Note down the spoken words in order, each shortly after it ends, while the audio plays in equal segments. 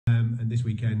this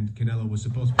weekend, Canelo was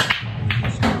supposed to be on the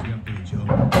show, we have done a job.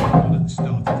 But at the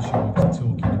start of the show, we were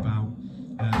talking about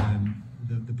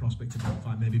the prospect of that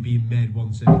fight maybe being made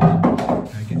once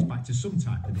everything gets back to some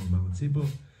type of normality. But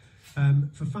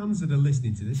for fans that are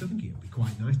listening to this, I think it would be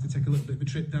quite nice to take a little bit of a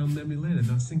trip down memory lane, and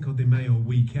that's Cinco de Mayo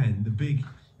weekend, the big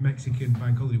Mexican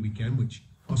bank holiday weekend, which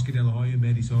Oscar De La Hoya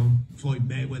made his home, Floyd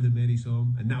Mayweather made his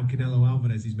home, and now Canelo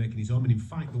Alvarez is making his home. And in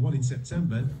fact, the one in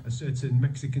September, a certain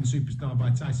Mexican superstar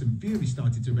by Tyson Fury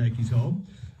started to make his home.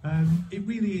 It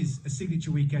really is a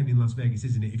signature weekend in Las Vegas,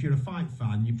 isn't it? If you're a fight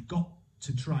fan, you've got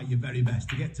to try your very best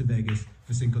to get to Vegas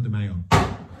for Cinco de Mayo.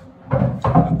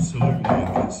 Absolutely,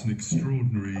 it's an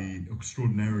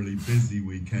extraordinarily busy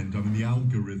weekend. I mean, the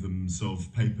algorithms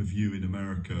of pay-per-view in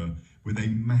America, with a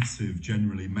massive,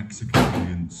 generally Mexican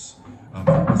audience,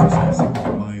 as I say, Cinco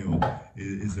de Mayo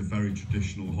is a very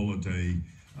traditional holiday,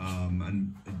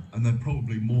 and there are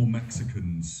probably more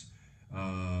Mexicans,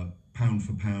 pound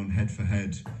for pound, head for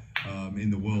head, in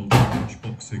the world who watch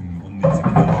boxing on these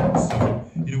occasions. So,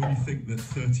 you know, when you think that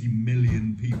 30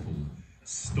 million people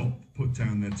stop, put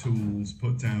down their tools,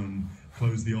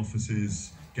 close the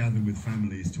offices, gather with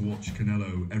families to watch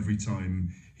Canelo every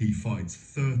time he fights.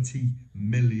 30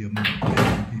 million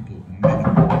people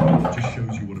minimum. It just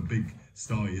shows you what a big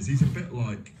star he is. He's a bit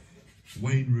like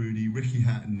Wayne Rooney, Ricky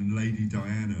Hatton and Lady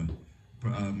Diana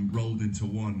rolled into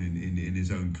one in his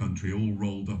own country, all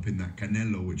rolled up in that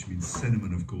Canelo, which means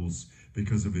cinnamon, of course,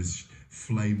 because of his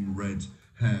flame red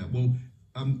hair. Well,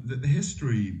 the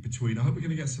history between, I hope we're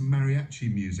going to get some mariachi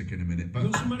music in a minute.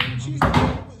 But Some mariachi?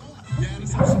 Yeah,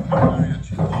 let's have some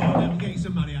mariachi. Oh, I'm getting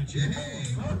some mariachi. Yeah.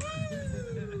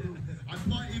 I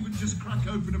might even just crack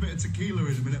open a bit of tequila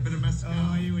in a minute, a bit of mezcal.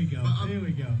 Oh, here we go, here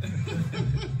we go.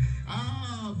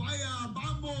 Vaya,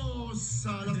 vamos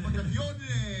a las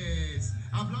vacaciones.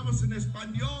 Hablamos en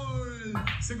español.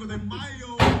 Cinco de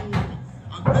Mayo.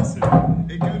 Listen,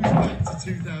 it goes back to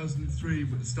 2003,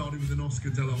 starting with an Oscar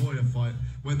De La Hoya fight,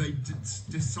 where they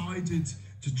decided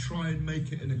to try and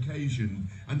make it an occasion.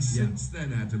 And since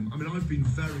then, Adam, I mean, I've been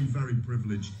very, very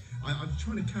privileged. I was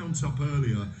trying to count up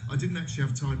earlier. I didn't actually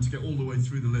have time to get all the way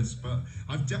through the list, but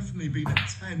I've definitely been at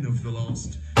 10 of the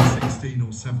last 16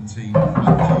 or 17. And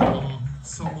they are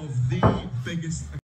some of the biggest